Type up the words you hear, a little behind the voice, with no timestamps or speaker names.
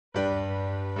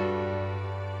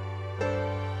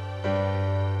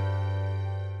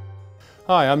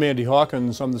Hi, I'm Andy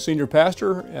Hawkins. I'm the senior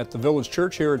pastor at the Village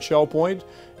Church here at Shell Point,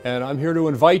 and I'm here to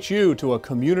invite you to a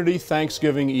community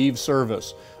Thanksgiving Eve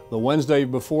service. The Wednesday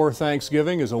before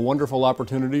Thanksgiving is a wonderful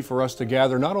opportunity for us to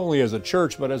gather not only as a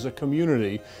church but as a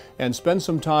community and spend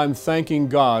some time thanking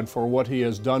God for what He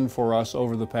has done for us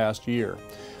over the past year.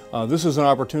 This is an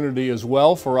opportunity as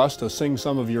well for us to sing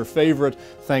some of your favorite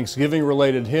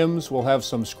Thanksgiving-related hymns. We'll have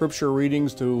some scripture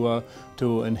readings to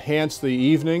enhance the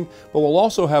evening, but we'll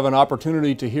also have an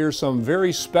opportunity to hear some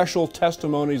very special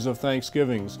testimonies of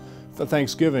Thanksgiving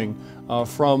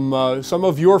from some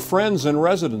of your friends and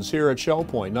residents here at Shell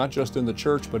Point, not just in the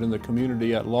church but in the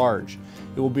community at large.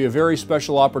 It will be a very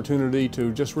special opportunity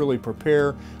to just really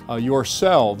prepare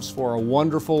yourselves for a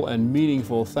wonderful and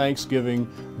meaningful Thanksgiving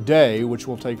day, which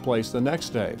will take place the next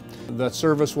day. That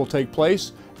service will take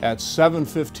place at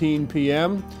 7:15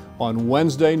 p.m. on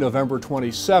Wednesday, November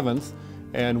 27th,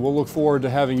 and we'll look forward to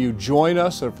having you join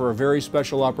us for a very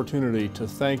special opportunity to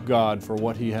thank God for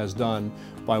what He has done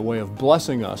by way of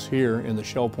blessing us here in the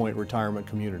Shell Point retirement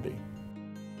community.